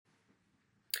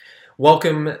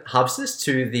Welcome, Hubsters,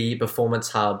 to the Performance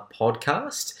Hub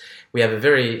podcast. We have a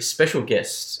very special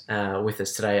guest with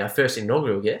us today, our first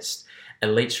inaugural guest,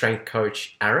 elite strength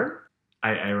coach Aaron.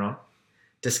 Hey, Aaron.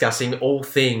 Discussing all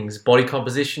things body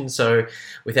composition. So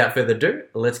without further ado,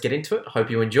 let's get into it.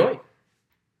 Hope you enjoy.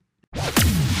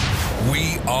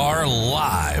 We are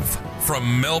live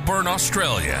from Melbourne,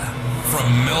 Australia.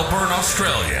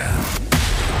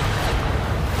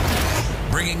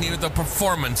 Bringing you the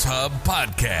Performance Hub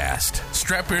podcast.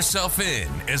 Strap yourself in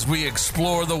as we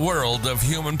explore the world of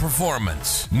human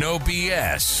performance. No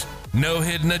BS, no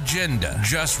hidden agenda,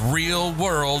 just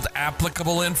real-world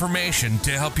applicable information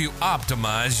to help you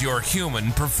optimize your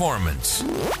human performance.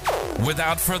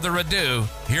 Without further ado,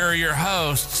 here are your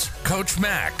hosts, Coach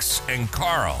Max and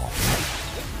Carl.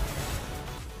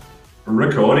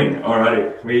 Recording.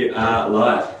 Alrighty, we are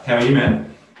live. How are you,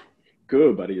 man?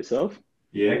 Good, buddy. Yourself?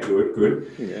 Yeah, good.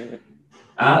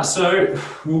 Yeah. So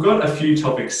we've got a few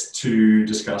topics to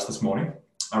discuss this morning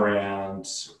around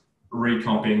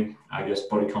recomping, I guess,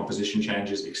 body composition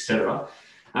changes, etc.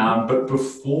 But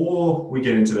before we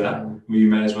get into that, we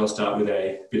may as well start with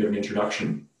a bit of an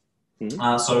introduction.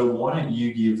 So why don't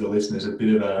you give the listeners a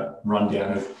bit of a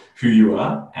rundown of who you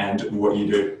are and what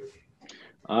you do?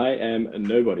 I am a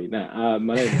nobody. Now,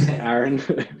 my name is Aaron,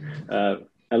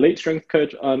 elite strength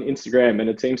coach on Instagram, and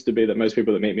it seems to be that most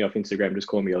people that meet me off Instagram just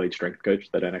call me elite strength coach.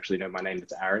 They don't actually know my name.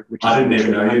 It's Aaron. I didn't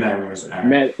even know your name was Aaron.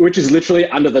 Man, which is literally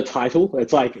under the title.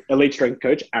 It's like elite strength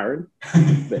coach Aaron.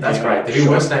 That's great. There's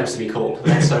worse names to be called.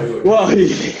 That's so good. Well,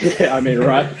 yeah, I mean,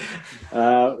 right.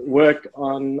 Work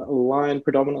online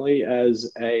predominantly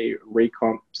as a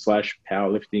recomp /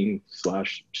 powerlifting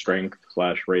 / strength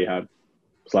 / rehab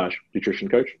 / nutrition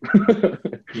coach.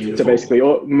 So basically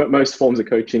most forms of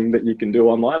coaching that you can do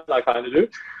online, I kind of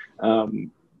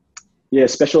do.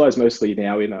 Specialize mostly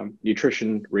now in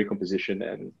nutrition, recomposition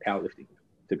and powerlifting,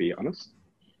 to be honest.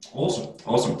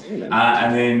 Awesome.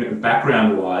 And then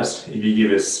background wise, if you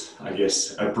give us, I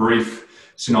guess, a brief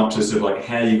synopsis of like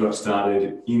how you got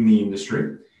started in the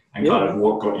industry and kind of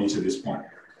what got you to this point.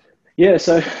 Yeah,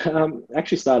 so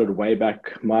actually started way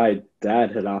back. My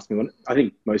dad had asked me, I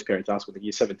think most parents ask when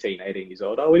you're 17, 18 years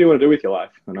old, what do you want to do with your life?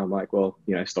 And I'm like, well,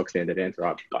 stock standard answer,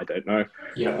 I don't know.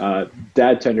 Yeah.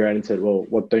 Dad turned around and said, well,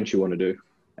 what don't you want to do?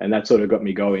 And that sort of got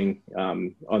me going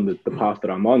on the path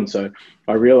that I'm on. So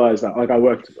I realized that, I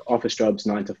worked office jobs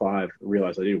 9 to 5,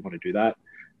 realized I didn't want to do that.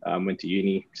 Went to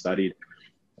uni, studied,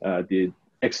 did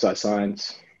exercise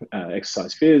science,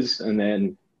 exercise phys, and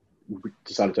then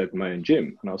decided to open my own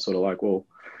gym. And I was sort of like, well,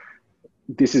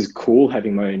 this is cool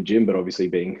having my own gym, but obviously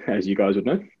being, as you guys would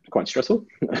know, quite stressful.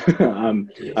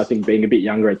 Yes. I think being a bit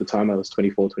younger at the time, I was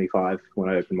 24, 25 when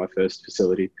I opened my first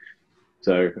facility.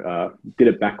 So did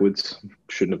it backwards.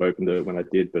 Shouldn't have opened it when I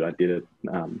did, but I did it.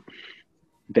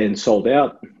 Then sold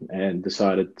out and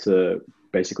decided to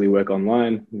basically work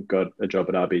online. Got a job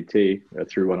at RBT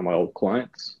through one of my old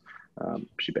clients.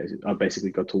 I basically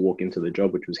got to walk into the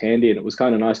job, which was handy, and it was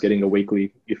kind of nice getting a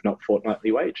weekly, if not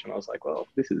fortnightly wage. And I was like, well,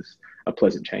 this is a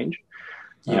pleasant change.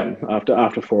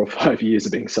 After 4 or 5 years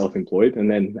of being self-employed. And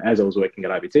then as I was working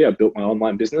at RBT, I built my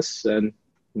online business, and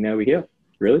now we're here,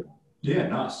 really. Yeah,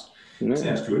 nice. Yeah.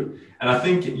 Sounds good. And I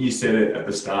think you said it at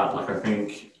the start, I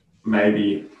think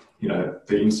maybe, the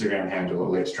Instagram handle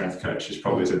Elite Strength Coach is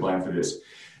probably to blame for this.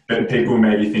 But people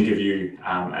maybe think of you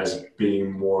as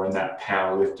being more in that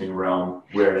powerlifting realm,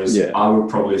 whereas I would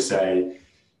probably say,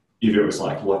 if it was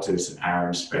like, what does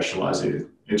Aaron specialize in?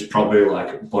 It's probably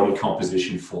like body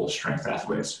composition for strength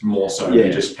athletes, more so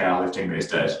than just powerlifting these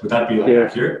days. Would that be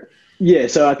accurate? Yeah,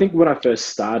 so I think when I first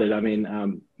started,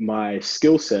 my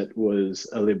skill set was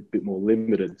a little bit more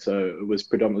limited. So it was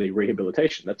predominantly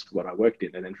rehabilitation. That's what I worked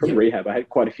in. And then from rehab, I had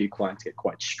quite a few clients get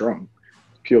quite strong,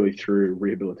 purely through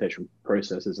rehabilitation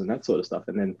processes and that sort of stuff.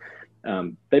 And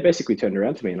then they basically turned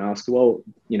around to me and asked, well,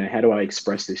 how do I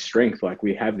express this strength? Like,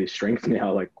 we have this strength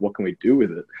now, like, what can we do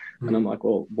with it? And I'm like,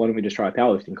 well, why don't we just try a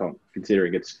powerlifting comp,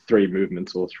 considering it's 3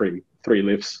 movements or three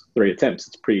lifts, 3 attempts.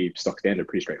 It's pretty stock standard,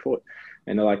 pretty straightforward.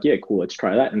 And they're like, yeah, cool, let's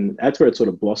try that. And that's where it sort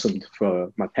of blossomed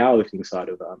for my powerlifting side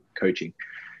of coaching.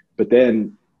 But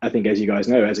then I think, as you guys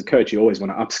know, as a coach, you always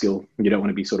want to upskill. You don't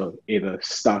want to be sort of either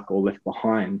stuck or left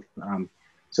behind.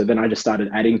 So then I just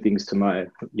started adding things to my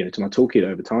toolkit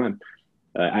over time.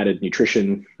 Added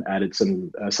nutrition, added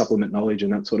some supplement knowledge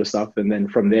and that sort of stuff. And then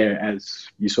from there, as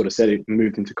you sort of said, it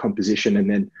moved into composition and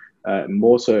then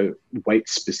more so weight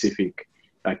specific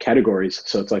categories.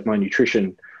 So it's like my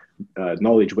nutrition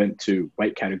knowledge went to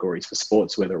weight categories for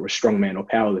sports, whether it was strongman or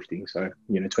powerlifting. So,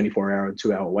 24-hour and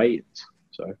 2-hour weigh-ins.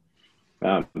 So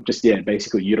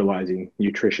basically utilizing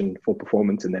nutrition for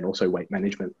performance and then also weight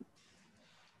management.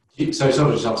 So it sort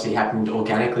of just obviously happened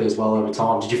organically as well over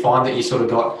time. Did you find that you sort of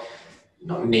got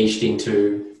not niched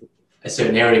into a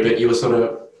certain area, but you were sort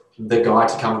of the guy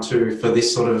to come to for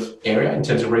this sort of area in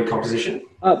terms of recomposition?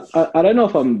 I don't know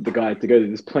if I'm the guy to go.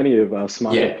 There's plenty of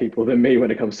smarter people than me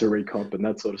when it comes to recomp and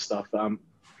that sort of stuff.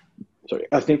 Sorry,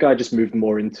 I think I just moved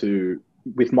more into,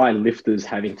 with my lifters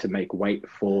having to make weight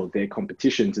for their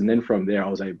competitions. And then from there, I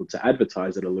was able to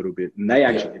advertise it a little bit. And they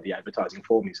actually did the advertising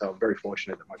for me. So I'm very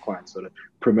fortunate that my clients sort of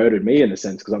promoted me in a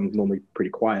sense, because I'm normally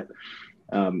pretty quiet.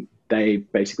 They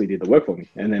basically did the work for me.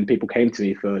 And then people came to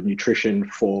me for nutrition,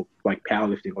 for like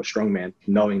powerlifting or strongman,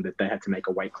 knowing that they had to make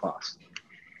a weight class.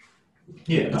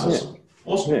 Yeah, that's awesome.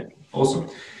 Awesome. Yeah. Awesome.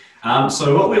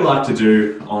 So what we like to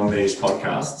do on these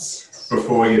podcasts,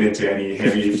 before we get into any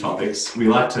heavy topics, we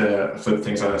like to flip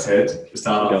things on its head.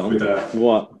 Start off with a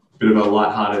bit of a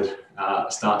lighthearted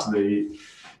start to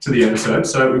the episode.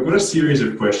 So we've got a series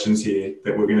of questions here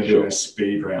that we're going to do in a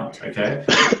speed round, okay?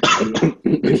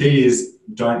 The key is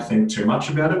don't think too much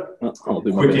about it. I'll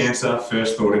do Quick answer,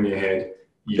 first thought in your head.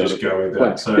 You just go with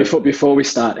that. So before we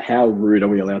start, how rude are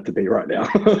we allowed to be right now?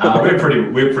 we're pretty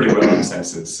well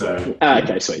uncensored. So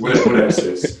okay, sweet. Whatever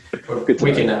suits.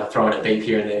 We can throw in a beep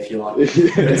here and there if you like. But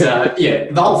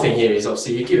the whole thing here is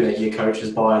obviously you're giving it your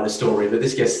coaches by the story, but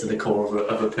this gets to the core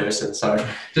of a person. So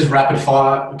just rapid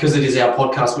fire, because it is our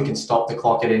podcast, we can stop the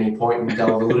clock at any point and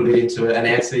delve a little bit into an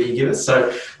answer that you give us.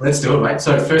 So let's do it, mate.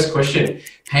 So first question,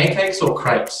 pancakes or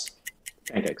crepes?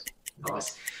 Pancakes.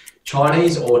 Nice.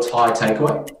 Chinese or Thai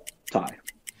takeaway? Thai.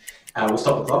 We'll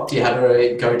stop the clock. Do you have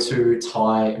a go-to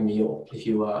Thai meal if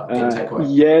you get takeaway?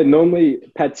 Yeah,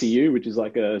 normally pad see ew, which is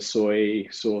like a soy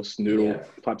sauce noodle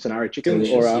type scenario chicken,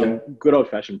 delicious, or good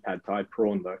old-fashioned pad Thai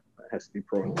prawn though. It has to be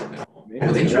prawn.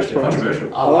 Interesting.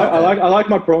 I like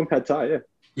my prawn pad Thai. Yeah.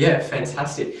 Yeah,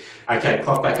 fantastic. Okay,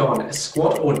 clock back on.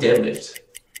 Squat or deadlift?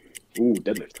 Ooh,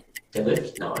 deadlift.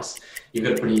 Deadlift, nice. You've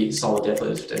got a pretty solid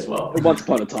deadlift as well. Once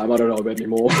upon a time, I don't know about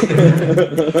anymore.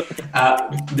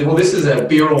 Well, this is a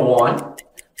beer or wine?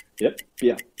 Yep,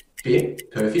 beer. Beer,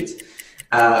 perfect.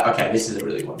 Okay, this is a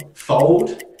really one.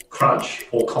 Fold, crunch,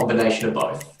 or combination of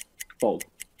both? Fold.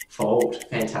 Fold,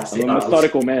 fantastic. I'm a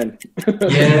methodical man.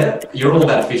 Yeah, you're all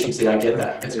about efficiency, I get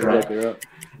that. That's great. Exactly right.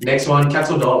 Next one, cats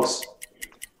or dogs?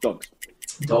 Dogs.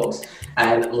 Dogs.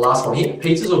 And last one here,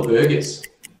 pizzas or burgers?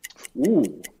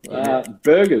 Ooh.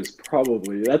 Burgers,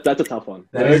 probably. That's a tough one.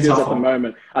 Burgers at the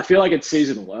moment. I feel like it's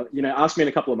seasonal. Ask me in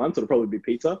a couple of months, it'll probably be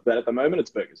pizza. But at the moment, it's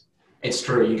burgers. It's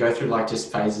true. You go through like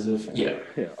just phases of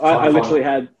I literally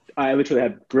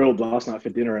had grilled last night for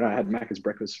dinner, and I had Macca's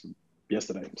breakfast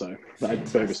yesterday. So I had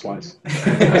burgers twice.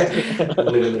 That's what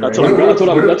I'm going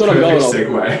off.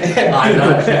 I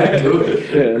know.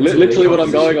 Good. Yeah, literally what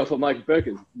I'm going off. I'm like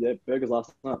burgers. Yeah, burgers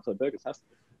last night. So burgers has to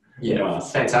be. Yeah,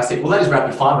 fantastic. Well, that is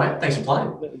rapid fire, mate. Thanks for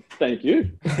playing. Thank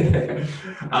you.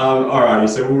 Alrighty,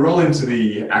 so we'll roll into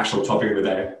the actual topic of the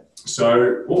day.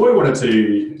 So what we wanted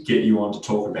to get you on to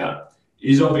talk about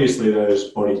is obviously those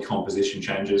body composition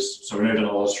changes. So we know you've done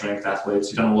a lot of strength athletes,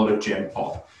 you've done a lot of gen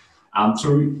pop.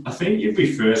 So I think if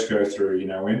we first go through,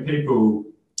 when people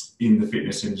in the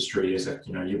fitness industry is,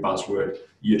 your buzzword,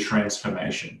 your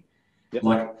transformation,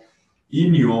 like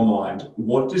in your mind,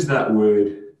 what does that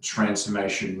word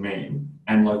transformation mean,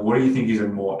 and what do you think is a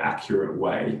more accurate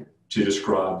way to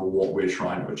describe what we're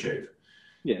trying to achieve?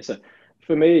 Yeah, so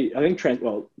for me, I think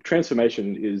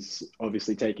transformation is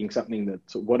obviously taking something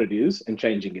that's what it is and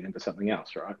changing it into something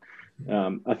else, right?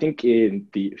 I think in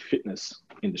the fitness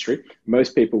industry,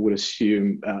 most people would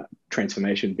assume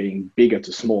transformation being bigger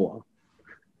to smaller.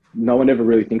 No one ever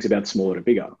really thinks about smaller to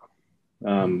bigger,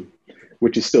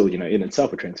 which is still, in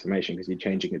itself a transformation because you're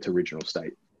changing its original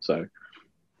state. So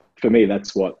for me,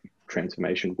 that's what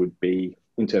transformation would be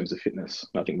in terms of fitness.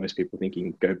 I think most people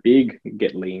thinking go big,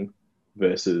 get lean,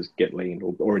 versus get lean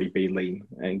or already be lean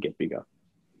and get bigger.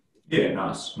 Yeah,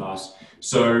 nice.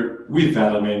 So with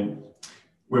that,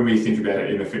 when we think about it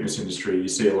in the fitness industry, you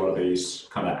see a lot of these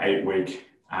kind of 8-week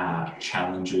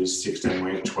challenges,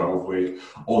 16-week, 12-week,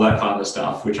 all that kind of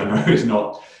stuff, which I know is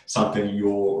not something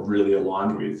you're really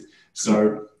aligned with.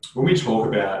 So when we talk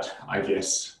about, I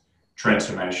guess,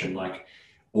 transformation,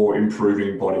 or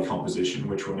improving body composition,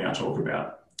 which we'll now talk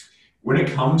about. When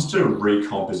it comes to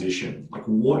recomposition,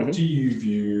 what do you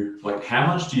view, how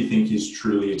much do you think is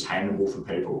truly attainable for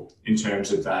people in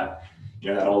terms of that,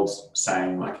 that old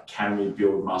saying, can we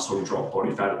build muscle and drop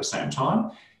body fat at the same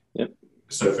time? Yep.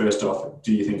 So first off,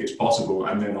 do you think it's possible?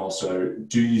 And then also,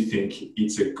 do you think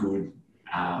it's a good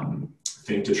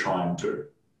thing to try and do?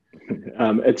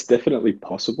 It's definitely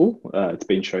possible. It's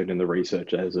been shown in the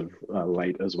research as of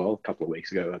late as well. A couple of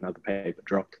weeks ago, another paper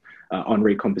dropped. on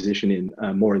recomposition in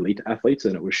more elite athletes,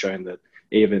 and it was shown that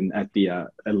even at the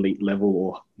elite level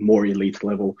or more elite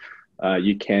level,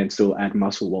 you can still add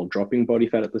muscle while dropping body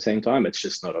fat at the same time. It's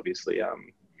just not obviously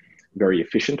very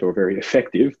efficient or very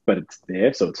effective, but it's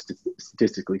there, so it's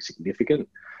statistically significant.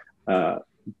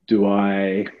 Do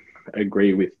I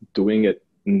agree with doing it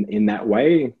in that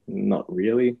way? Not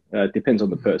really. It depends on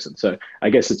the person. So I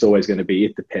guess it's always going to be,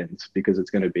 it depends, because it's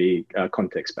going to be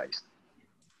context based.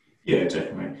 Yeah,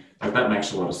 definitely. Like, that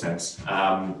makes a lot of sense.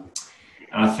 And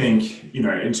I think,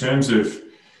 in terms of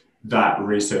that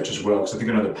research as well, because I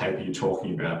think another paper you're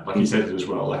talking about, like you said it as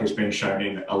well, like it's been shown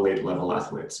in elite level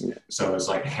athletes. Yeah. So it's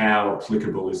like, how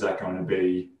applicable is that going to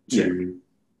be to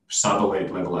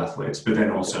sub-elite level athletes, but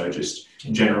then also just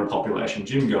general population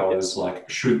gym goers? Like,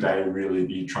 should they really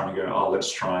be trying to go, oh,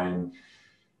 let's try and,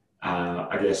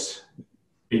 I guess,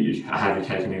 have your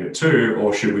cake and eat it too,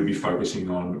 or should we be focusing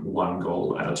on one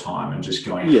goal at a time and just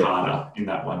going harder in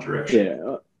that one direction?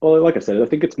 Yeah. Well, like I said, I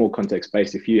think it's more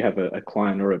context-based. If you have a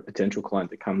client or a potential client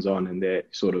that comes on and they're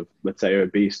sort of, let's say,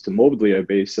 obese to morbidly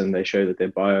obese, and they show that their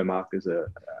biomarkers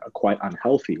are quite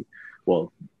unhealthy,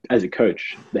 well, as a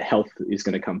coach, the health is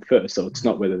going to come first. So it's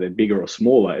not whether they're bigger or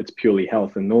smaller, it's purely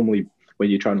health. And normally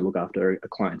when you're trying to look after a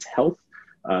client's health,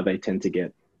 they tend to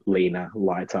get leaner,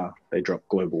 lighter, they drop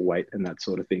global weight and that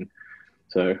sort of thing.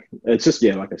 So it's just,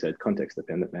 like I said, context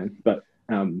dependent, man. But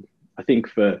I think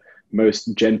for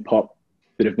most Gen Pop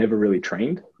that have never really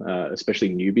trained, especially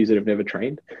newbies that have never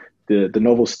trained, the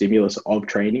novel stimulus of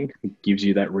training gives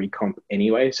you that recomp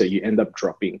anyway. So you end up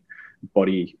dropping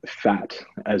body fat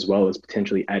as well as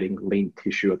potentially adding lean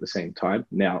tissue at the same time.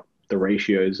 Now, the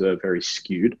ratios are very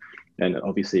skewed and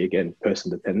obviously, again,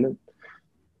 person dependent.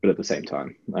 But at the same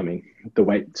time, I mean, the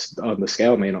weights on the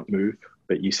scale may not move,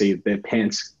 but you see their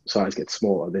pants size gets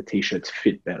smaller, their t-shirts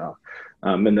fit better.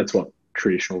 And that's what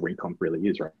traditional recomp really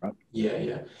is, right?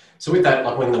 Yeah. So with that,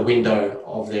 like when the window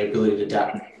of their ability to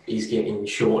adapt is getting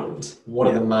shortened, what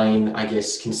are the main, I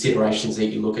guess, considerations that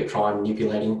you look at trying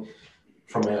manipulating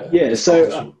from a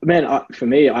so for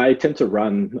me, I tend to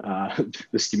run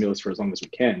the stimulus for as long as we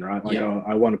can, right? Like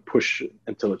I want to push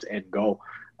until its end goal.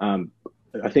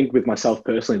 I think with myself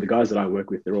personally, the guys that I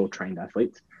work with, they're all trained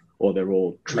athletes, or they're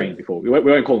all trained before. We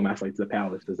won't call them athletes, they're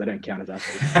powerlifters. They don't count as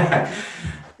athletes.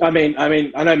 I mean,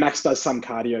 I know Max does some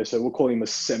cardio, so we'll call him a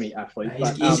semi-athlete.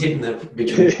 He's hitting the big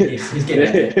he's getting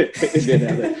out there. He's getting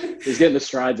out there. He's getting the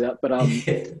strides out. But I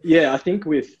think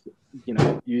with,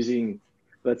 using,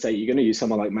 let's say you're going to use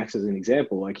someone like Max as an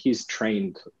example, like he's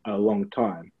trained a long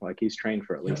time, like he's trained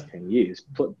for at least 10 years,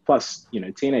 plus,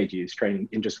 teenage years training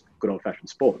in just good old fashioned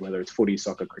sport, whether it's footy,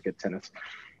 soccer, cricket, tennis.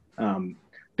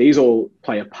 These all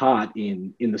play a part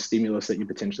in the stimulus that you're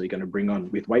potentially going to bring on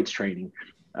with weights training.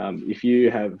 If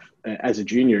you have, as a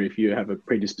junior, if you have a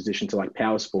predisposition to like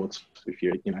power sports, if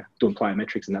you're, doing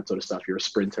plyometrics and that sort of stuff, you're a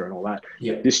sprinter and all that,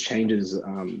 this changes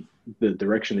the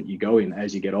direction that you go in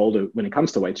as you get older when it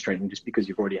comes to weights training, just because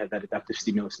you've already had that adaptive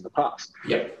stimulus in the past.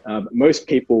 Most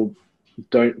people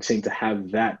don't seem to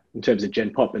have that in terms of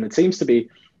Gen Pop. And it seems to be,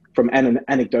 from an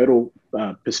anecdotal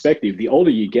perspective, the older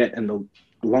you get and the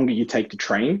longer you take to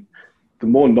train, the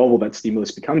more novel that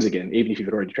stimulus becomes again, even if you've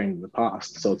already trained in the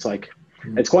past. So it's like,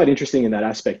 it's quite interesting in that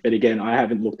aspect. But again, I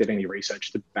haven't looked at any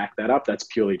research to back that up. That's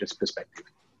purely just perspective.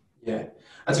 Yeah,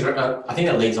 that's a great. I think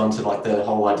that leads on to like the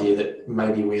whole idea that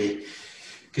maybe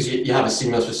because you have a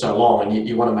stimulus for so long and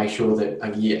you want to make sure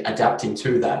that you're adapting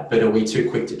to that, but are we too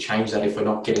quick to change that if we're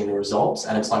not getting the results?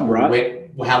 And it's like,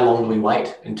 how long do we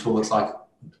wait until it's like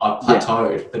I've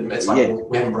plateaued? But it's like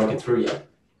we haven't broken through yet.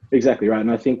 Exactly right. And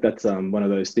I think that's one of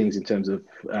those things in terms of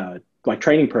like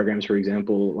training programs, for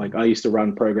example. Like I used to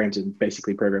run programs and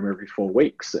basically program every 4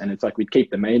 weeks. And it's like we'd keep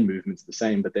the main movements the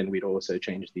same, but then we'd also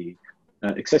change the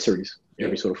accessories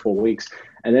every sort of 4 weeks.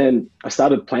 And then I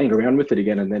started playing around with it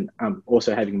again. And then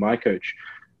also having my coach,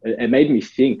 it made me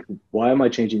think, why am I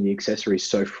changing the accessories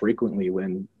so frequently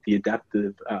when the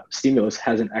adaptive stimulus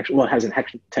hasn't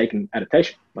actually taken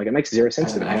adaptation? Like it makes zero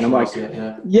sense to me. And I'm like,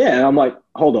 and I'm like,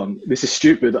 hold on, this is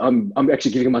stupid. I'm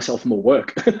actually giving myself more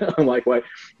work. I'm like, wait,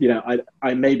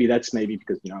 I maybe that's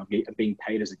because, I'm being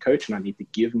paid as a coach and I need to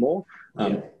give more.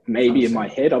 Maybe in my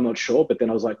head, I'm not sure. But then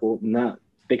I was like, well, nah,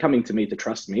 they're coming to me to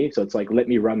trust me. So it's like, let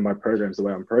me run my programs the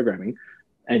way I'm programming,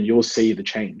 and you'll see the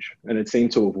change. And it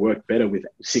seemed to have worked better with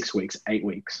 6 weeks, 8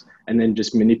 weeks, and then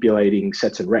just manipulating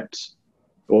sets and reps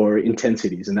or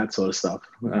intensities and that sort of stuff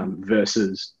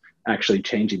versus actually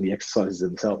changing the exercises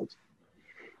themselves.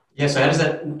 Yeah. So how does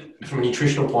that, from a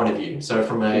nutritional point of view, so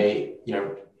from a,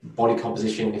 body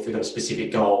composition, if we've got a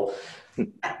specific goal,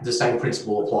 the same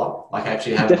principle apply, like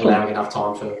actually allowing enough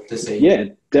time to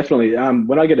see. Definitely.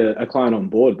 When I get a client on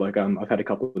board, like I've had a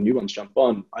couple of new ones jump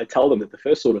on, I tell them that the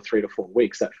first sort of 3 to 4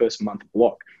 weeks, that first month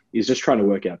block, is just trying to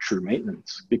work out true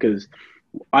maintenance, because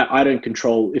I don't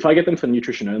control, if I get them for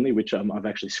nutrition only, which I've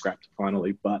actually scrapped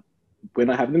finally, but when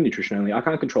I have them nutrition only, I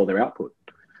can't control their output.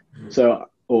 So,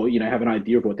 or, have an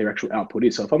idea of what their actual output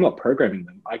is. So if I'm not programming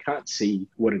them, I can't see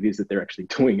what it is that they're actually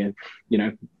doing.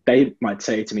 And, they might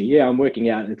say to me, yeah, I'm working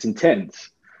out and it's intense.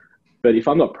 But if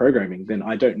I'm not programming, then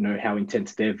I don't know how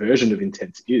intense their version of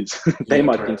intense is. They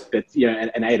might think that's,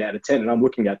 an 8 out of 10. And I'm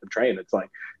looking at them train. It's like,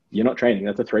 you're not training.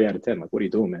 That's a 3 out of 10. Like, what are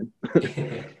you doing, man?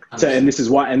 So, and this is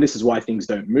why things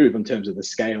don't move in terms of the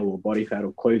scale or body fat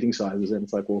or clothing sizes. And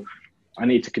it's like, well, I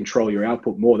need to control your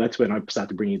output more. That's when I start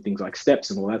to bring in things like steps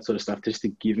and all that sort of stuff, just to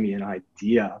give me an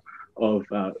idea of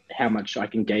how much I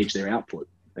can gauge their output.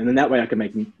 And then that way I can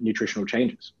make nutritional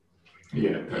changes.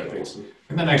 Yeah, perfect.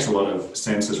 And that makes a lot of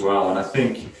sense as well. And I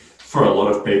think for a lot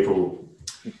of people,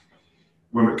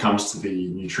 when it comes to the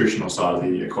nutritional side of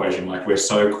the equation, like we're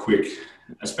so quick,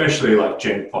 especially like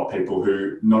Gen Pop people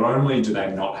who not only do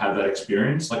they not have that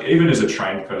experience, like even as a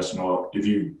trained person, or if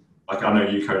you, like I know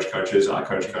you coach coaches, I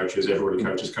coach coaches, everybody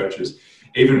coaches coaches.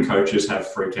 Even coaches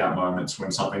have freak out moments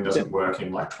when something doesn't work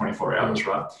in like 24 hours,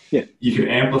 right? Yeah. You can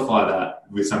amplify that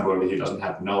with somebody who doesn't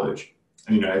have the knowledge.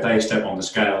 And, if they step on the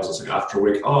scales, it's like after a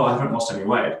week, oh, I haven't lost any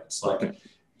weight. It's like,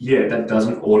 yeah, that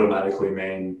doesn't automatically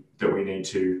mean that we need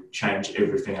to change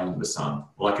everything under the sun.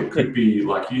 Like it could be,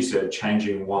 like you said,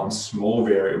 changing one small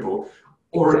variable,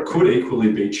 or it could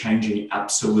equally be changing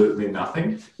absolutely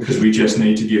nothing, because we just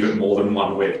need to give it more than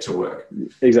 1 week to work.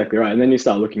 Exactly right. And then you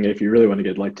start looking at, if you really want to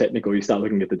get like technical, you start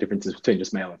looking at the differences between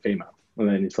just male and female. And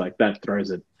then it's like, that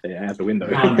throws it out the window.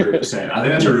 100%. I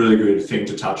think that's a really good thing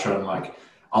to touch on. Like,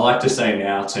 I like to say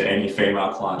now to any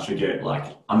female clients we get,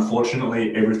 like,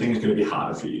 unfortunately, everything is going to be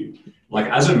harder for you. Like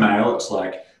as a male, it's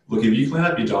like, look, if you clean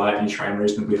up your diet and you train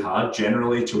reasonably hard,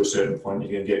 generally to a certain point,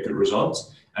 you're going to get good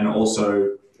results. And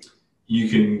also you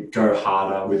can go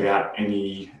harder without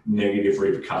any negative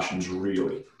repercussions,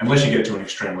 really, unless you get to an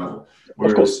extreme level.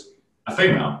 Whereas a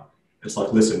female, it's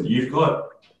like, listen, you've got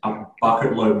a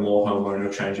bucket load more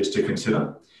hormonal changes to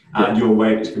consider. Your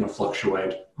weight is going to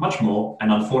fluctuate much more,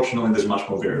 and unfortunately there's much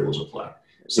more variables at play,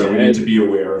 so we need to be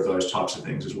aware of those types of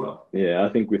things as well. I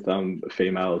think with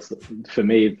females, for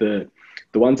me,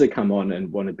 the ones that come on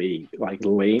and want to be like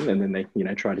lean, and then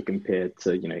they try to compare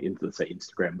to let's say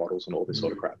Instagram models and all this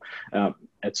sort of crap,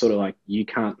 it's sort of like, you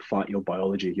can't fight your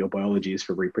biology. Your biology is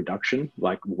for reproduction.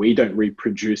 Like, we don't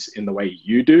reproduce in the way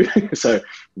you do. So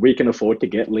we can afford to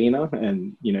get leaner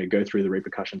and go through the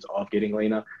repercussions of getting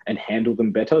leaner and handle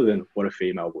them better than what a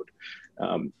female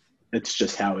would. It's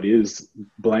just how it is.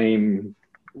 Blame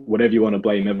whatever you want to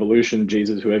blame, evolution,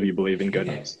 Jesus, whoever you believe in, go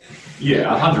nuts. Yeah,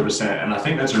 100%. And I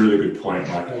think that's a really good point.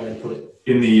 Like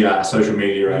in the social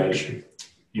media age,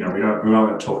 we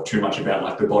won't talk too much about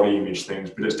like the body image things,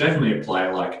 but it's definitely at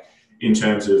play, like in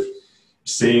terms of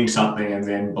seeing something and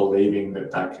then believing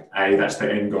that that's the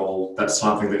end goal, that's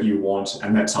something that you want,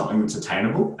 and that's something that's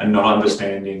attainable, and not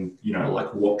understanding,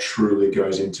 like what truly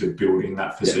goes into building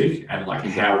that physique and like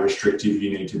how restrictive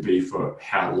you need to be for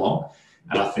how long.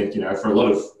 And I think, for a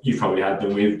lot of, you've probably had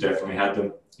them, we've definitely had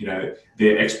them,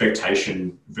 their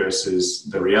expectation versus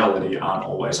the reality aren't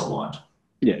always aligned.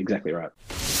 Yeah, exactly right.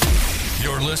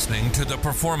 You're listening to the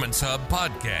Performance Hub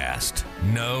podcast.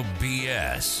 No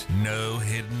BS, no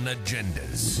hidden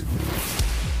agendas.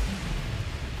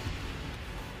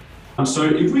 So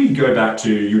if we go back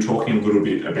to, you're talking a little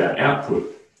bit about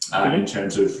output in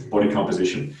terms of body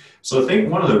composition. So I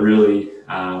think one of the really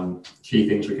key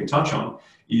things we can touch on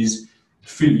is,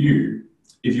 for you,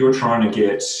 if you're trying to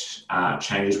get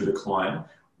changes with a client,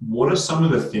 what are some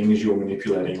of the things you're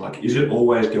manipulating? Like, is it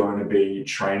always going to be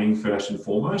training first and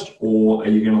foremost, or are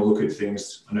you going to look at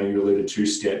things, I know you alluded to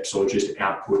steps or just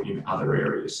output in other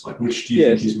areas? Like, which do you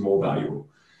think is more valuable?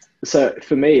 So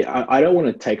for me, I don't want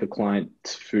to take a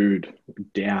client's food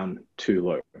down too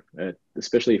low,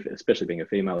 especially being a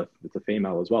female, if it's a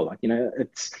female as well. Like,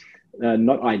 it's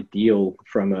not ideal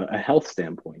from a health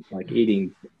standpoint. Like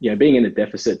eating, being in a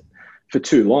deficit for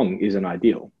too long isn't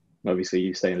ideal. Obviously,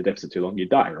 you stay in a deficit too long, you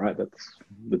die, right? That's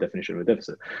the definition of a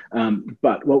deficit.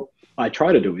 But what I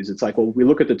try to do is, it's like, well, we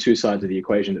look at the two sides of the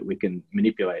equation that we can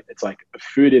manipulate. It's like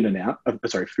food in and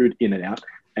out,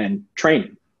 and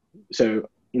training. So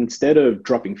instead of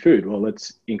dropping food, well,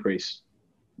 let's increase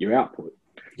your output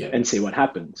and see what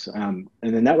happens. And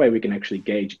then that way we can actually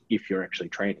gauge if you're actually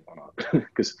training or not.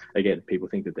 Because again, people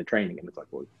think that they're training, and it's like,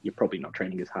 well, you're probably not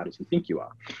training as hard as you think you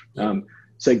are.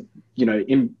 So,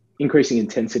 increasing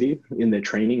intensity in their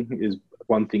training is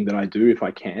one thing that I do if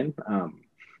I can.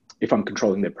 if I'm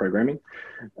controlling their programming.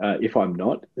 If I'm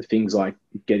not, things like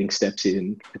getting steps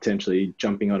in, potentially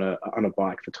jumping on a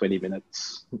bike for 20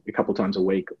 minutes a couple of times a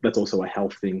week. That's also a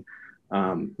health thing,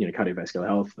 cardiovascular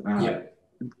health.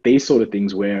 These sort of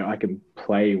things where I can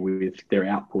play with their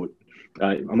output.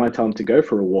 I might tell them to go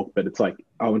for a walk, but it's like,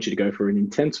 I want you to go for an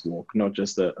intense walk, not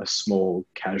just a small,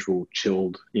 casual,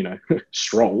 chilled,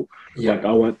 stroll. Like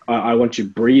I want you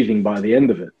breathing by the end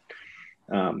of it.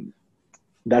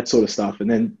 That sort of stuff. And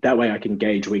then that way I can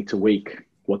gauge week to week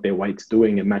what their weight's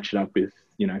doing and match it up with,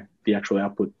 the actual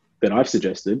output that I've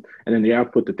suggested, and then the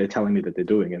output that they're telling me that they're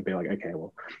doing, and be like, okay,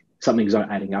 well, something's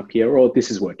not adding up here, or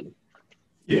this is working.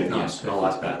 Yeah, nice. I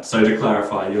like that. So to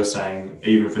clarify, you're saying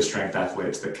even for strength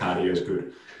athletes that cardio is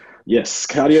good? Yes,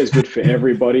 cardio is good for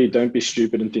everybody. Don't be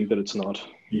stupid and think that it's not.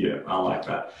 Yeah, I like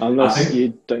that. Unless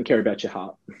you don't care about your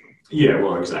heart. Yeah,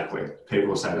 well, exactly. People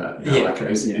will say that.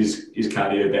 Is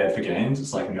cardio bad for gains?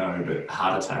 It's like, no, but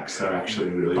heart attacks are actually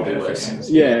really bad for gains.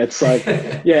 Yeah, it's like,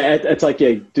 it's like,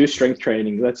 do strength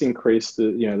training. Let's increase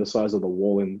the size of the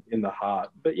wall in the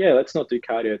heart. But let's not do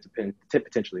cardio to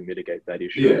potentially mitigate that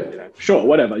issue. Yeah. Sure,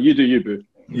 whatever. You do you, boo.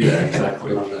 Yeah,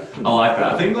 exactly. I like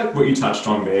that. I think like what you touched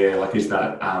on there, like is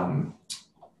that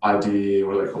idea,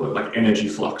 what do they call it? Like energy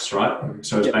flux, right?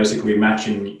 So it's basically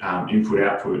matching input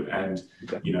output, and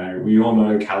we all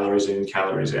know calories in,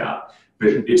 calories out. But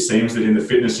it seems that in the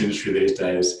fitness industry these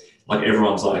days, like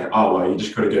everyone's like, oh well, you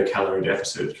just got to go calorie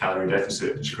deficit, you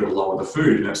just got to lower the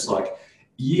food, and it's like,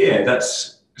 yeah,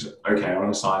 that's okay on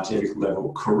a scientific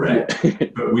level, correct,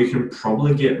 but we can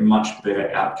probably get much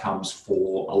better outcomes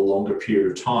for a longer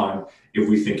period of time if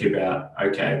we think about,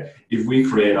 okay, if we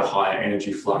create a higher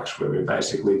energy flux where we're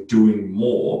basically doing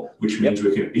more, which means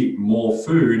we can eat more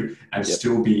food and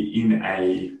still be in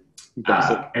a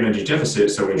energy deficit,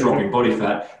 so we're dropping body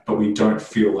fat, but we don't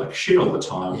feel like shit all the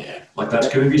time. Like that's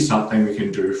going to be something we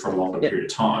can do for a longer period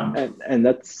of time. And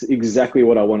that's exactly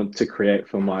what I wanted to create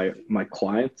for my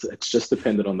clients. It's just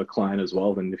dependent on the client as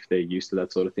well, and if they're used to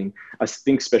that sort of thing. I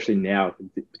think especially now,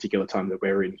 the particular time that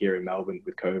we're in here in Melbourne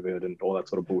with COVID and all that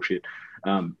sort of bullshit,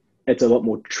 it's a lot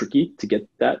more tricky to get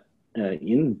that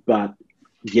in, but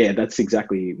that's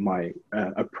exactly my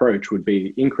approach would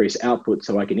be increase output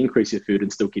so I can increase your food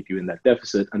and still keep you in that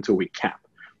deficit until we cap.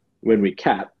 When we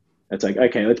cap, it's like,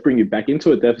 okay, let's bring you back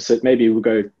into a deficit. Maybe we'll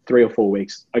go 3 or 4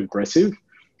 weeks aggressive.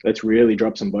 Let's really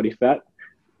drop some body fat.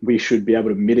 We should be able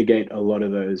to mitigate a lot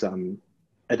of those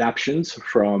adaptions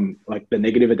from like the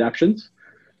negative adaptions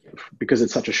because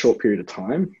it's such a short period of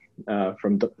time.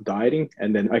 From dieting,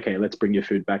 and then okay, let's bring your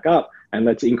food back up and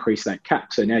let's increase that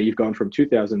cap. So now you've gone from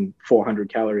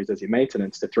 2,400 calories as your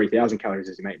maintenance to 3,000 calories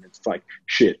as your maintenance. It's like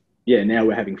shit. Yeah, now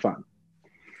we're having fun.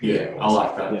 Yeah, I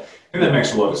like that. I think that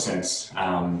makes a lot of sense.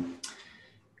 And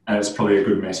it's probably a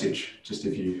good message. Just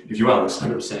if you are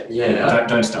listening, 100%. Yeah,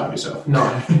 don't starve yourself. No.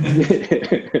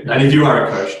 And if you are a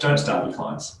coach, don't starve your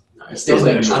clients. No, I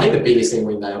think the biggest thing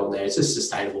we nailed on there is just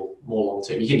sustainable, more long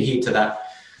term. You can hit to that.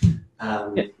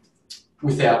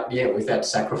 Without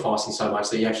sacrificing so much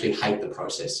that you actually hate the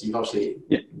process. You've obviously,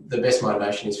 the best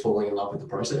motivation is falling in love with the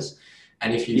process.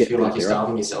 And if you feel like you're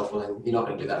starving yourself, well, then you're not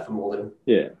going to do that for more than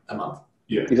a month.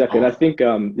 Yeah, exactly. And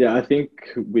I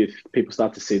think with people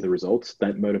start to see the results,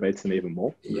 that motivates them even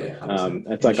more. Yeah.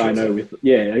 It's like, I know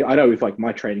with like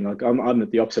my training, like I'm at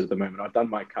the opposite at the moment. I've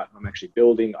done my cut. I'm actually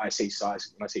building. I see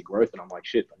size and I see growth, and I'm like,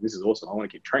 shit, this is awesome. I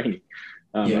want to keep training.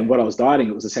 And when I was dieting,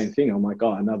 it was the same thing. I'm like,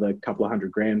 another couple of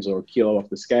 100 grams or a kilo off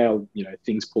the scale,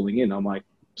 things pulling in. I'm like,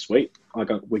 sweet, like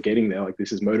we're getting there. Like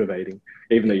this is motivating,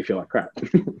 even though you feel like crap.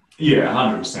 Yeah,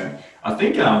 100%. I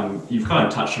think you've kind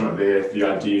of touched on it there, the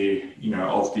idea,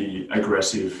 of the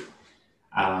aggressive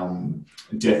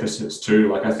deficits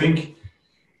too. Like I think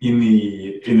in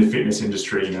the fitness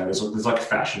industry, there's like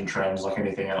fashion trends like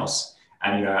anything else.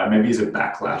 And, maybe as a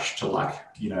backlash to like,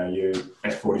 your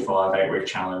F45 8-week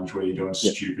challenge where you're doing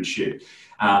stupid shit.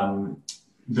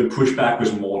 The pushback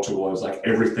was more towards like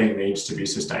everything needs to be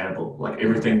sustainable. Like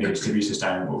everything needs to be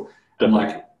sustainable. And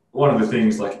like one of the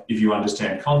things, like if you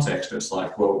understand context, it's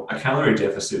like, well, a calorie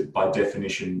deficit by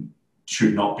definition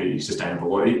should not be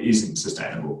sustainable, or it isn't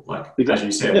sustainable. Like as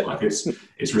you said, like it's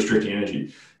restricting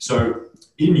energy. So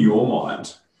in your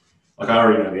mind, like I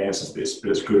already know the answer to this, but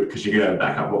it's good because you're going to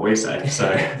back up what we say.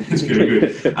 So it's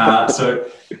good. So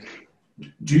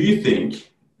do you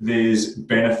think there's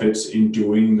benefits in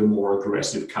doing the more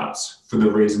aggressive cuts for the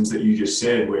reasons that you just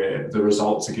said, where the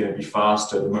results are going to be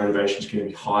faster, the motivation is going to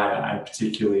be higher, and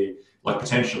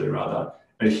potentially rather,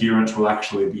 adherence will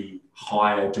actually be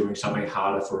higher doing something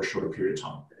harder for a shorter period of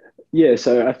time? Yeah,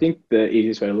 so I think the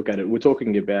easiest way to look at it, we're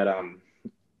talking about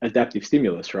adaptive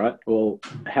stimulus, right? Well,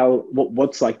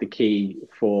 what's like the key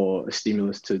for a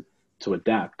stimulus to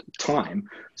adapt? Time.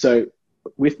 So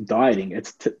with dieting,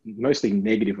 it's mostly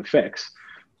negative effects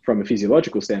from a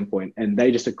physiological standpoint, and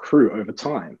they just accrue over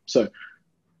time. So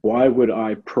why would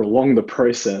I prolong the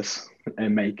process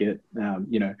and make it,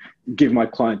 give my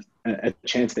client a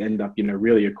chance to end up,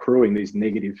 really accruing these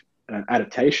negative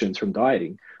adaptations from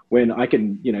dieting, when I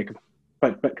can,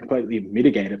 but completely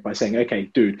mitigate it by saying, okay,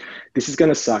 dude, this is going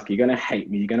to suck. You're going to hate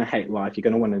me. You're going to hate life. You're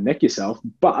going to want to neck yourself,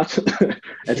 but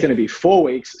it's going to be 4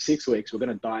 weeks, 6 weeks. We're going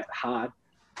to diet hard.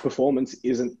 Performance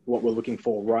isn't what we're looking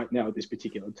for right now at this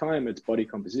particular time. It's body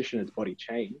composition, it's body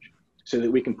change, so that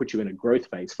we can put you in a growth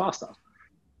phase faster.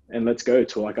 And let's go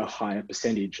to like a higher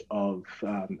percentage of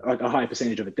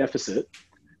a deficit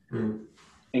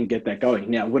and get that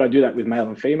going. Now, would I do that with male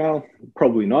and female?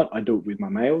 Probably not. I do it with my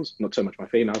males, not so much my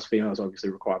females. Females obviously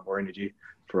require more energy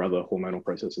for other hormonal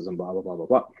processes and blah, blah, blah, blah,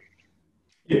 blah.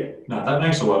 Yeah, no, that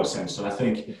makes a lot of sense. And I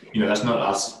think, that's not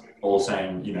us all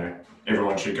saying,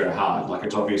 everyone should go hard. Like,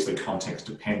 it's obviously context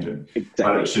dependent, exactly.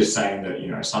 But it's just saying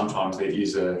that, sometimes there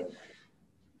is a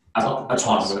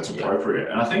time when it's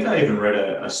appropriate. And I think I even read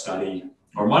a study,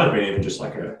 or it might have been even just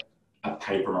like a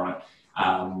paper on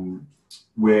it,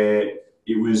 where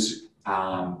it was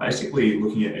basically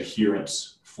looking at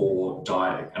adherence for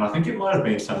dieting. And I think it might have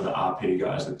been some of the RP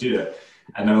guys that did it.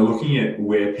 And they were looking at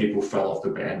where people fell off the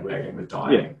bandwagon with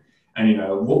dieting. Yeah.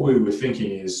 And, what we were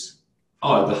thinking is, the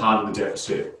harder the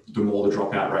deficit, the more the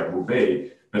dropout rate will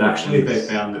be. But actually they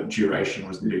found that duration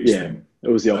was the biggest thing. It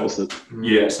was the opposite.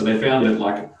 Yeah, so they found that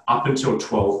like up until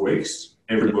 12 weeks,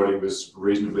 everybody was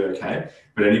reasonably okay.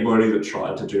 But anybody that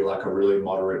tried to do like a really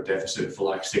moderate deficit for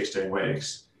like 16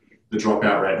 weeks, the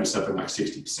dropout rate was something like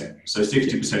 60%. So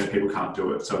 60% of people can't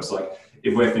do it. So it's like,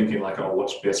 if we're thinking like,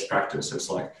 what's best practice? It's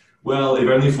like, well, if it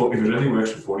only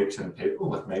works for 40% of people,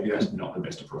 like maybe that's not the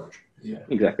best approach. Yeah,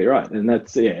 exactly right. And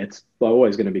that's, it's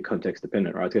always going to be context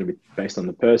dependent, right? It's going to be based on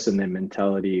the person, their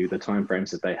mentality, the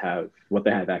timeframes that they have, what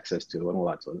they have access to, and all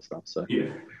that sort of stuff. So yeah,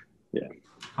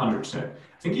 100%. I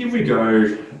think if we go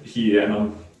here,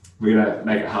 and we're going to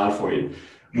make it hard for you,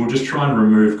 we'll just try and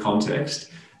remove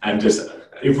context, and just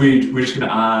we're just going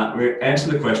to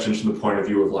answer the questions from the point of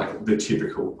view of like the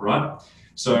typical, right?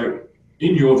 So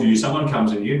in your view, someone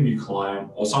comes in, you get a new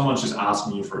client, or someone's just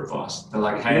asking you for advice. They're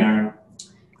like, hey, Aaron,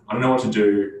 I don't know what to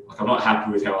do. Like, I'm not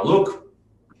happy with how I look.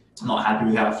 I'm not happy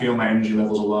with how I feel. My energy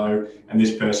levels are low. And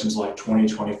this person's like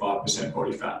 20-25%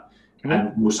 body fat. Mm-hmm.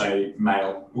 And we'll say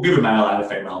male. We'll give a male and a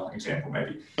female example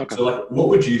maybe. Okay. So like, what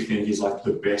would you think is like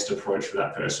the best approach for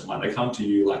that person? Like, they come to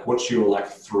you, like, what's your like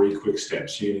 3 quick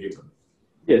steps you're going to give them?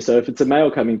 Yeah, so if it's a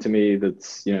male coming to me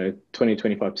that's,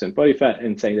 20-25% body fat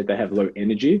and saying that they have low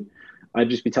energy, I'd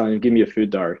just be telling them, give me a food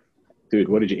diary. Dude,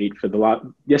 what did you eat for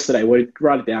yesterday?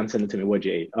 Write it down, send it to me. What did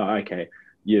you eat? Oh, okay.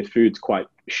 Your food's quite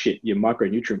shit. Your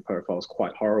micronutrient profile is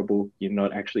quite horrible. You're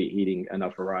not actually eating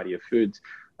enough variety of foods.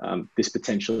 This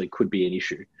potentially could be an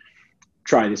issue.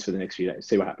 Try this for the next few days.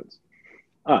 See what happens.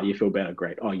 Oh, you feel better.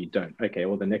 Great. Oh, you don't. Okay.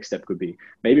 Well, the next step could be,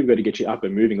 maybe we've got to get you up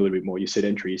and moving a little bit more. You're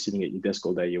sedentary. You're sitting at your desk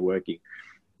all day. You're working.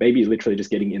 Maybe literally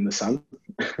just getting in the sun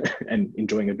and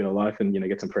enjoying a bit of life and,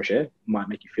 get some fresh air might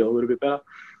make you feel a little bit better.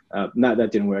 No,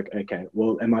 that didn't work. Okay,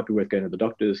 well, it might be worth going to the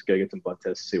doctors, go get some blood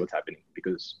tests, see what's happening,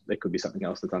 because there could be something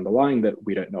else that's underlying that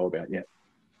we don't know about yet.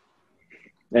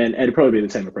 And it'd probably be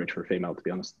the same approach for a female, to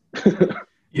be honest.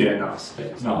 Yeah, nice.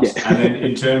 Yeah. And then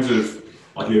in terms of,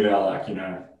 like, you're like,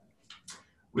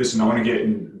 listen, I want to get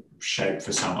in shape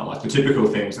for summer. Like the typical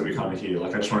things that we kind of hear,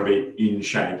 like, I just want to be in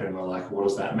shape. And we're like, what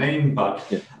does that mean? But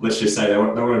let's just say they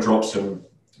want to drop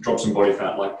some body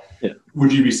fat. Like,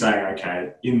 would you be saying,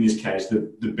 okay, in this case,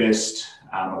 the best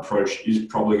approach is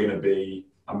probably going to be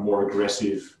a more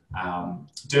aggressive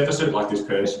deficit, like this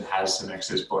person has some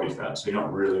excess body fat, so you're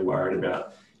not really worried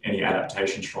about any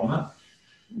adaptations from that?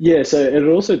 Yeah, so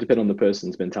it'll also depend on the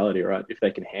person's mentality, right? If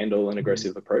they can handle an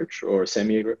aggressive approach or a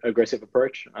semi-aggressive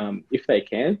approach. If they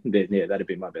can, then that'd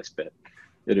be my best bet.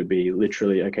 It'd be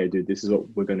literally, okay, dude, this is what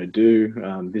we're going to do.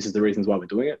 This is the reasons why we're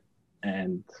doing it,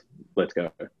 and let's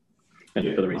go.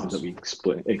 And for the reasons that we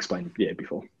explained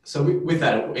before. So with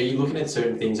that, are you looking at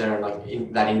certain things, Aaron, like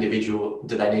in that individual,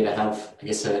 do they need to have, I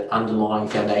guess, an underlying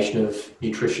foundation of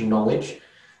nutrition knowledge?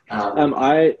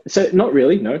 So not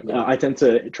really, no. I tend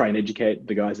to try and educate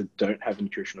the guys that don't have a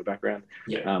nutritional background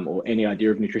or any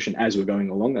idea of nutrition as we're going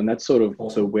along. And that's sort of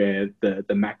also where the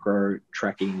macro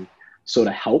tracking sort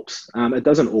of helps. It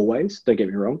doesn't always, don't get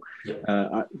me wrong.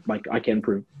 I can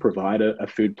provide a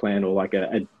food plan or like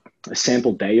a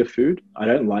sample day of food. I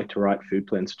don't like to write food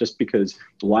plans just because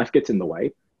life gets in the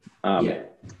way.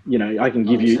 You know, I can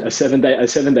give you a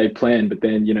 7-day plan, but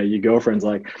then, you know, your girlfriend's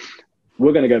like,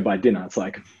 we're going to go buy dinner. It's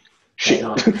like, shit.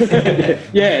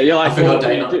 Yeah, you're like, I forgot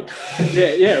date.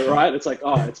 Yeah, right. It's like,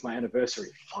 oh, it's my anniversary.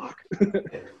 Fuck.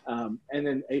 And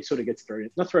then it sort of gets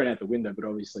not thrown out the window, but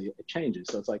obviously it changes.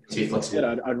 So it's like,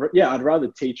 I'd rather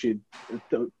teach you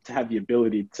to have the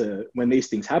ability to, when these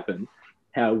things happen,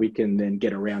 how we can then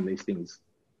get around these things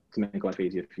to make life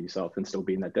easier for yourself and still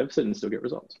be in that deficit and still get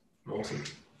results. Awesome.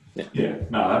 Yeah,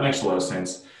 no, that makes a lot of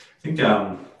sense. I think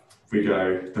if we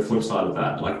go the flip side of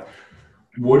that, like,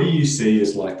 what do you see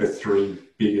as like the 3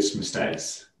 biggest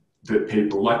mistakes that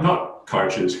people, like, not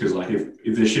coaches, because like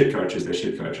if they're shit coaches, they're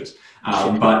shit coaches.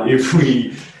 But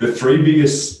the 3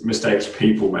 biggest mistakes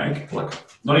people make, like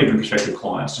not even prospective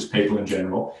clients, just people in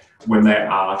general, when they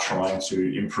are trying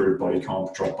to improve body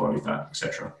comp, drop body fat,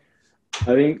 etc.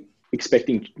 I think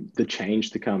expecting the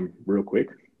change to come real quick.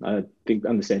 I think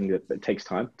understanding that it takes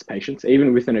time, it's patience.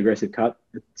 Even with an aggressive cut,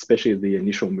 especially the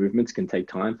initial movements can take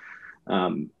time.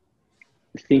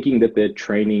 Thinking that they're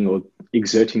training or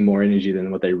exerting more energy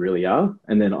than what they really are.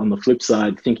 And then on the flip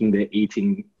side, thinking they're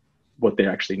eating what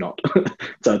they're actually not.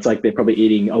 So it's like they're probably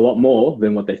eating a lot more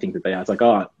than what they think that they are. It's like,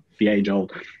 oh, the age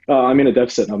old, oh, I'm in a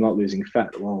deficit and I'm not losing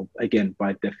fat. Well, again,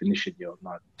 by definition, you're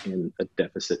not in a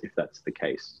deficit if that's the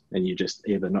case. And you're just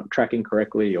either not tracking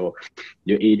correctly or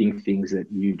you're eating things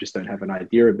that you just don't have an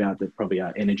idea about that probably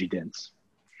are energy dense.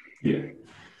 Yeah,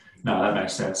 no, that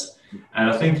makes sense. And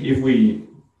I think if we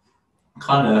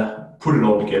kind of put it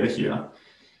all together here,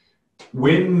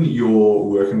 when you're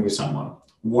working with someone,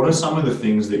 what are some of the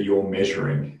things that you're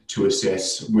measuring to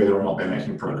assess whether or not they're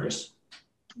making progress?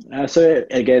 So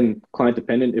again, client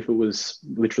dependent. If it was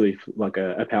literally like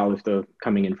a powerlifter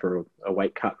coming in for a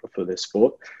weight cut for their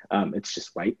sport, it's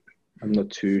just weight. I'm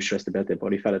not too stressed about their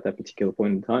body fat at that particular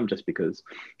point in time, just because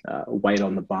weight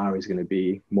on the bar is going to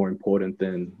be more important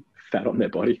than fat on their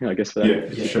body, I guess, for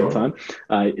that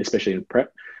time, especially in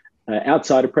prep.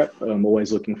 Outside of prep, I'm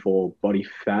always looking for body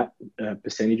fat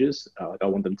percentages. I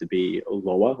want them to be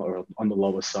lower or on the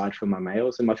lower side for my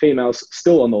males, and my females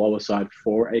still on the lower side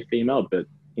for a female, but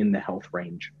in the health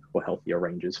range or healthier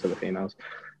ranges for the females.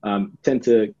 Tend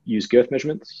to use girth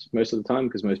measurements most of the time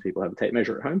because most people have a tape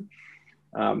measure at home.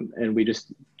 And we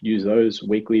just use those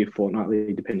weekly,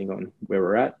 fortnightly, depending on where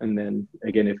we're at. And then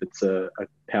again, if it's a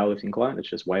powerlifting client, it's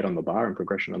just weight on the bar and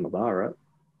progression on the bar, right?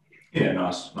 Yeah,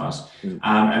 nice.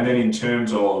 And then in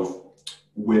terms of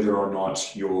whether or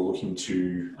not you're looking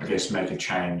to, I guess, make a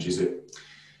change, is it,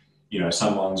 you know,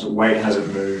 someone's weight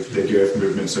hasn't moved, their girth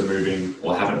movements are moving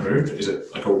or haven't moved? Is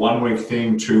it like a 1 week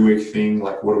thing, 2 week thing?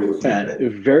 Like, what are we looking at?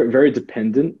 Very, very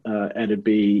dependent. And it'd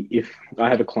be if I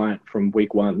have a client from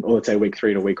week 1, or let's say week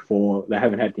 3 to week 4, they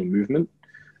haven't had any movement.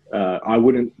 I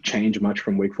wouldn't change much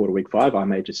from week 4 to week 5. I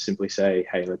may just simply say,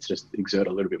 hey, let's just exert a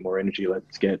little bit more energy.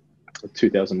 Let's get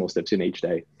 2,000 more steps in each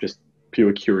day, just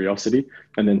pure curiosity,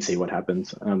 and then see what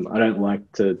happens. I don't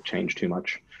like to change too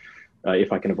much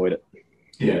if I can avoid it.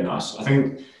 Yeah, nice. I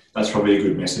think that's probably a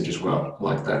good message as well.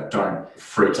 Like that, don't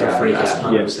freak out.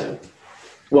 100%.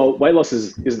 Well, weight loss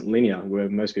isn't linear where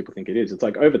most people think it is. It's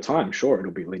like over time, sure,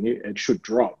 it'll be linear. It should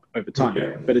drop over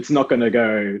time, but it's not going to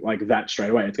go like that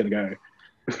straight away. It's going to go.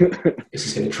 It's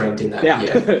just going to trend in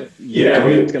that.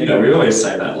 We always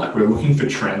say that, like, we're looking for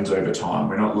trends over time.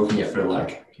 We're not looking for,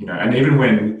 like, you know, and even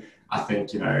when I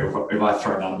think, you know, if I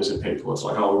throw numbers at people, it's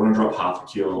like, oh, we want to drop half a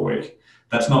kilo a week.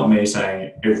 That's not me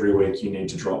saying every week you need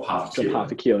to drop half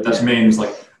a kilo. That means,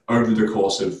 like, over the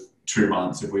course of 2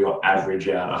 months, if we average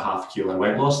out a half kilo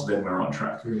weight loss, then we're on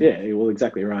track. Yeah, well,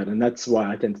 exactly right. And that's why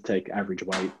I tend to take average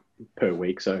weight per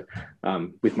week. So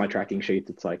with my tracking sheets,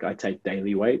 it's like I take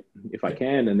daily weight if I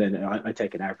can, and then I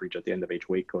take an average at the end of each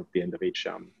week or at the end of each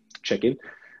check-in,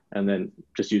 and then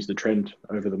just use the trend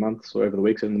over the months or over the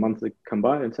weeks and the months that come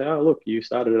by and say, oh, look, you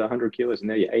started at 100 kilos and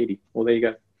now you're 80. Well, there you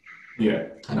go. Yeah,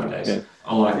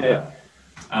 I like that.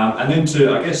 And then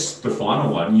to, I guess, the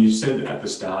final one, you said at the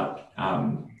start,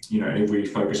 you know, if we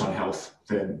focus on health,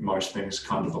 then most things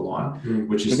kind of align,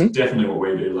 which is definitely what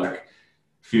we do. Like,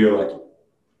 feel like,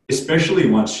 especially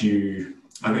once you,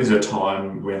 there's a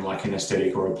time when like an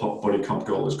aesthetic or a body comp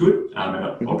goal is good.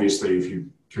 And obviously if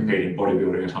you compete in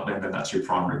bodybuilding or something, then that's your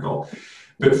primary goal.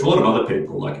 But for a lot of other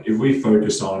people, like if we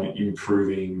focus on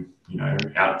improving, you know,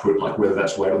 output, like whether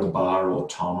that's weight on the bar or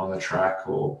time on the track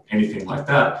or anything like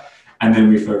that, and then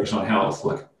we focus on health,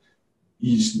 like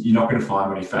you're not going to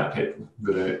find many fat people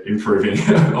that are improving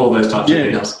all those types of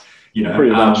things, you know.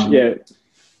 Pretty much,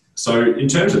 So in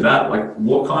terms of that, like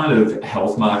what kind of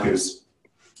health markers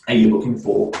are you looking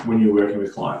for when you're working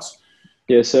with clients?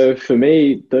 Yeah, so for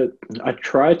me, I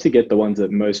try to get the ones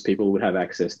that most people would have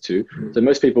access to. So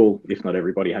most people, if not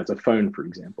everybody, has a phone, for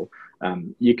example.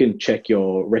 You can check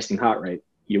your resting heart rate.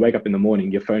 You wake up in the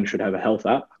morning, your phone should have a health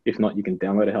app. If not, you can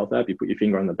download a health app. You put your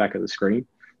finger on the back of the screen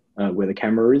where the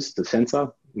camera is, the sensor,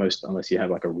 unless you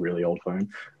have like a really old phone.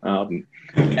 And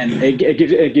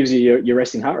it gives you your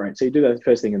resting heart rate. So you do that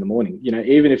first thing in the morning.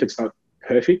 Even if it's not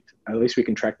perfect, at least we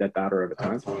can track that data over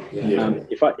time.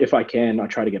 If I can, I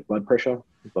try to get blood pressure.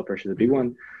 Blood pressure is a big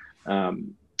one.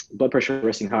 Blood pressure,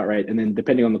 resting heart rate, and then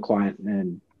depending on the client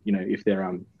and if they're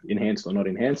enhanced or not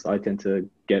enhanced, I tend to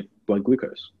get blood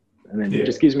glucose, and then it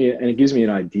just gives me an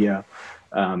idea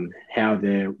how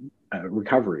their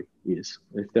recovery is,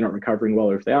 if they're not recovering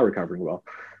well or if they are recovering well.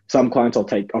 Some clients I'll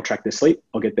track their sleep.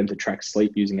 I'll get them to track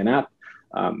sleep using an app,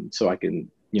 so I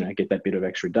can get that bit of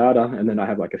extra data. And then I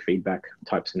have like a feedback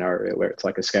type scenario where it's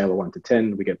like a scale of 1 to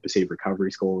 10. We get perceived recovery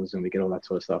scores and we get all that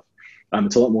sort of stuff.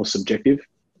 It's a lot more subjective,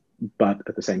 but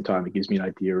at the same time, it gives me an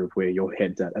idea of where your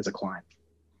head's at as a client.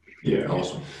 Yeah,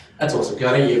 awesome. That's awesome.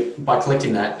 I think by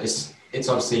collecting that, it's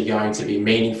obviously going to be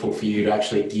meaningful for you to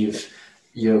actually give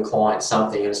your client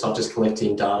something, and it's not just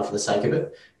collecting data for the sake of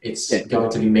it. It's going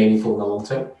to be meaningful in the long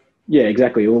term. Yeah,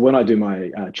 exactly. Well, when I do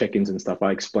my check-ins and stuff,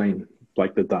 I explain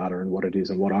like the data and what it is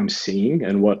and what I'm seeing,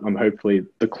 and what I'm hopefully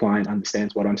the client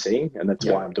understands what I'm seeing, and that's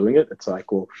why I'm doing it. It's like,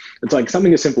 it's like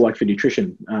something as simple like for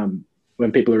nutrition.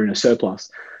 When people are in a surplus,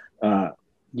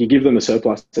 you give them a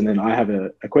surplus, and then I have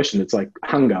a question. It's like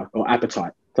hunger or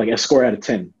appetite. It's like a score out of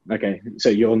 10. Okay, so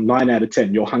you're 9 out of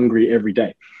 10. You're hungry every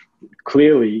day.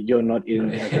 Clearly, you're not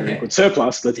in a very good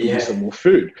surplus. Let's give you some more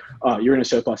food. You're in a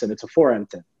surplus and it's a 4 out of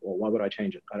 10. Well, why would I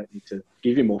change it? I don't need to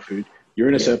give you more food. You're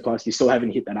in a surplus. You still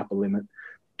haven't hit that upper limit.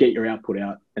 Get your output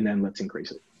out, and then let's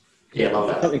increase it. Yeah, I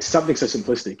love that. Something so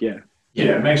simplistic. Yeah.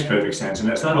 Yeah, it makes perfect sense. And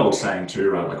it's that old saying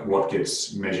too, right? Like what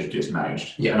gets measured gets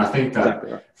managed. Yeah. And I think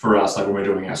that for us, like when we're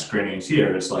doing our screenings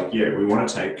here, it's like, we want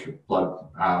to take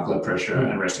blood pressure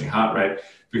and resting heart rate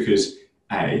because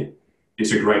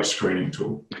it's a great screening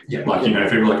tool. Yeah. Like,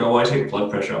 if people are like, I take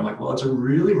blood pressure. I'm like, well, it's a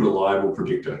really reliable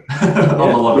predictor of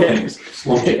a lot of things.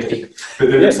 Longevity.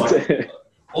 But then it's like, it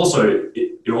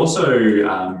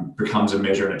also becomes a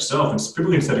measure in itself, and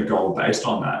people can set a goal based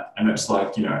on that. And it's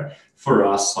like, for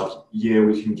us, like,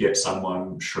 we can get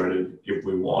someone shredded if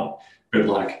we want, but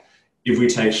like, if we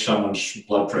take someone's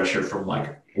blood pressure from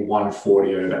like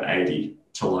 140 over 80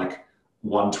 to like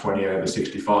 120 over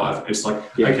 65, it's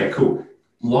like, okay, cool.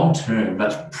 Long term,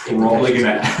 that's probably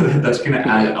gonna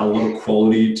add a lot of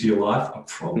quality to your life,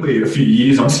 probably a few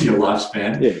years onto your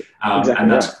lifespan.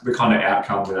 And that's the kind of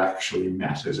outcome that actually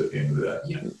matters at the end of the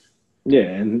day. Yeah,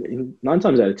 and 9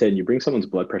 times out of 10, you bring someone's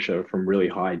blood pressure from really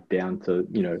high down to,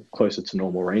 closer to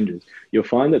normal ranges. You'll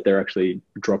find that they're actually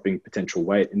dropping potential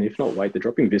weight. And if not weight, they're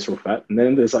dropping visceral fat. And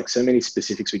then there's like so many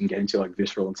specifics we can get into, like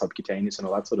visceral and subcutaneous and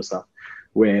all that sort of stuff,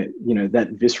 where,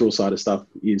 that visceral side of stuff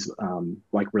is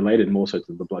like related more so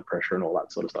to the blood pressure and all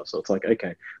that sort of stuff. So it's like,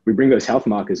 okay, we bring those health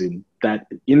markers in, that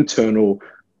internal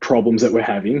problems that we're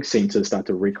having seem to start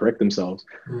to recorrect themselves.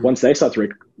 Once they start to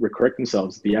recorrect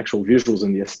themselves, the actual visuals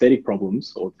and the aesthetic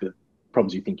problems, or the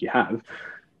problems you think you have,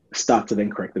 start to then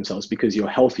correct themselves because you're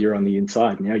healthier on the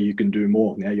inside. Now you can do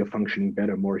more. Now you're functioning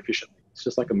better, more efficiently. It's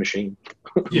just like a machine.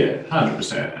 Yeah,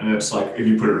 100%. And it's like, if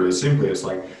you put it really simply, it's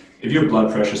like, if your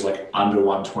blood pressure is like under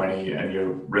 120 and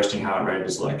your resting heart rate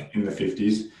is like in the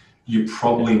 50s, you're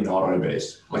probably not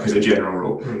obese, like as a general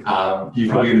rule. You're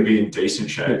probably going to be in decent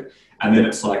shape. And then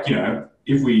it's like,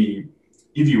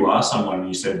 if you are someone,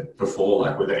 you said before,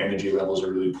 like where the energy levels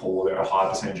are really poor, they're a high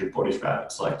percentage of body fat,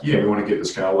 it's like, we want to get the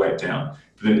scale weight down.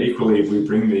 But then equally, if we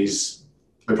bring these,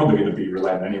 they're probably going to be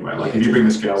related anyway. Like if you bring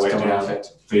the scale weight down,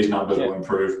 these numbers will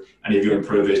improve. And if you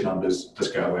improve these numbers, the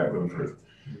scale weight will improve.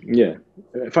 Yeah,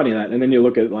 funny that. And then you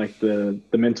look at like the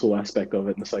mental aspect of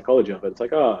it and the psychology of it. It's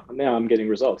like, now I'm getting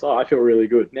results. I feel really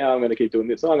good. Now I'm going to keep doing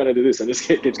this. I'm going to do this. And just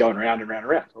keeps going around and round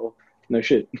and round. Well, no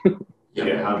shit. Yeah,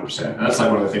 100%. And that's like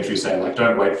one of the things we say, like,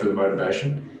 don't wait for the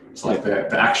motivation. It's like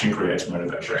the action creates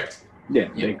motivation. Correct.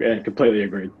 Yeah, completely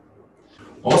agreed.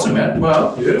 Awesome, man.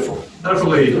 Well, beautiful. That'll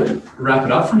probably wrap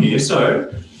it up from here.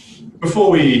 So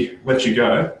before we let you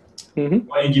go, why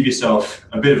don't you give yourself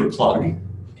a bit of a plug?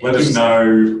 Let us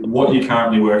know what you're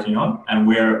currently working on and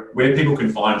where people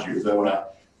can find you if they want to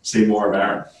see more of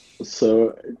Aaron.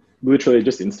 So literally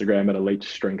just Instagram at Elite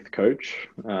Strength Coach.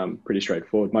 Pretty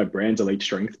straightforward. My brand's Elite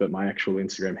Strength, but my actual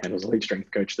Instagram handle is Elite Strength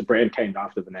Coach. The brand came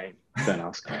after the name. Don't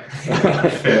ask.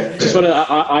 Just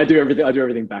I do everything. I do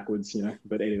everything backwards,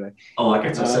 But anyway, I like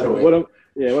it.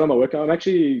 What am I working on? I'm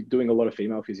actually doing a lot of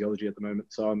female physiology at the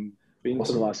moment. So I'm been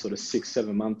for the last sort of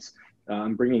 6-7 months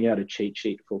I'm bringing out a cheat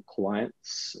sheet for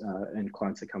clients and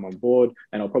clients that come on board,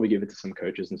 and I'll probably give it to some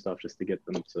coaches and stuff just to get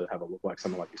them to have a look, like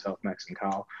someone like yourself, Max and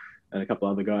Carl, and a couple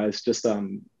other guys. Just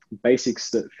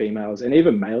basics that females and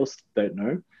even males don't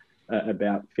know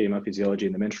about female physiology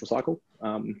and the menstrual cycle.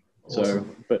 Awesome. So,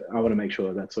 but I want to make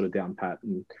sure that's sort of down pat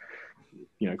and,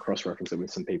 you know, cross-reference it with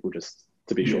some people just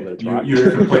to be sure that it's right.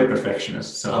 You're a complete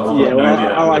perfectionist. So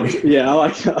I like, you know, I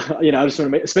just want to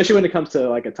make, especially when it comes to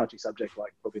like a touchy subject,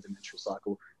 like probably the menstrual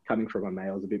cycle, coming from a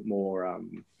male is a bit more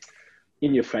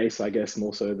in your face, I guess,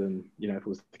 more so than, you know, if it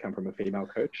was to come from a female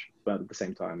coach. But at the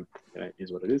same time, you know, it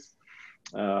is what it is.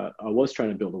 I was trying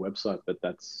to build a website, but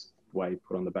that's way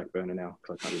put on the back burner now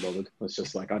because I can't be bothered. It's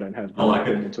just like I don't have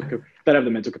the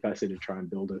mental capacity to try and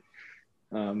build it.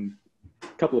 A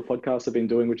couple of podcasts I've been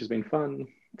doing, which has been fun.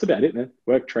 It's about it, man.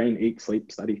 Work, train, eat, sleep,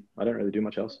 study. I don't really do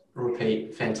much else.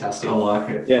 Repeat. Fantastic. I like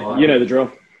it. Yeah, you know the drill.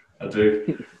 I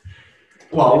do.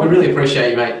 Well, we really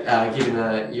appreciate you, mate, giving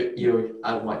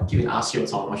us your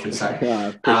time, I should say.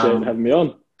 Appreciate having me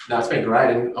on. No, it's been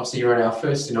great, and obviously you're our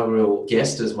first inaugural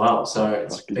guest as well, so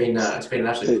it's been an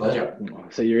absolute pleasure.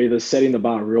 So you're either setting the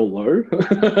bar real low.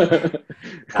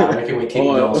 I reckon we kick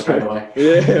it straight away.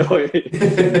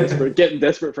 Yeah, getting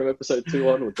desperate from episode 2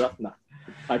 onwards. No,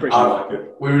 I appreciate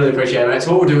it. We really appreciate it, mate.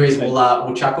 So what we'll do is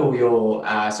we'll chuck all your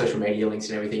social media links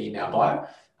and everything in our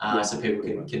bio, so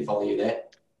people can follow you there.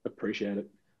 Appreciate it.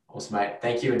 Awesome, mate.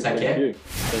 Thank you and take care.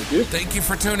 Thank you. Thank you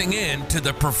for tuning in to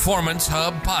the Performance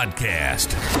Hub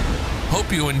podcast. Hope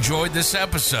you enjoyed this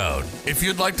episode. If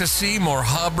you'd like to see more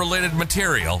Hub-related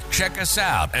material, check us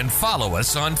out and follow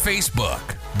us on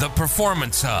Facebook, The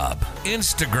Performance Hub,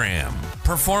 Instagram,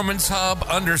 Performance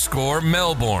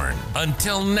Hub_Melbourne.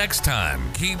 Until next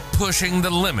time, keep pushing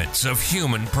the limits of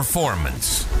human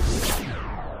performance.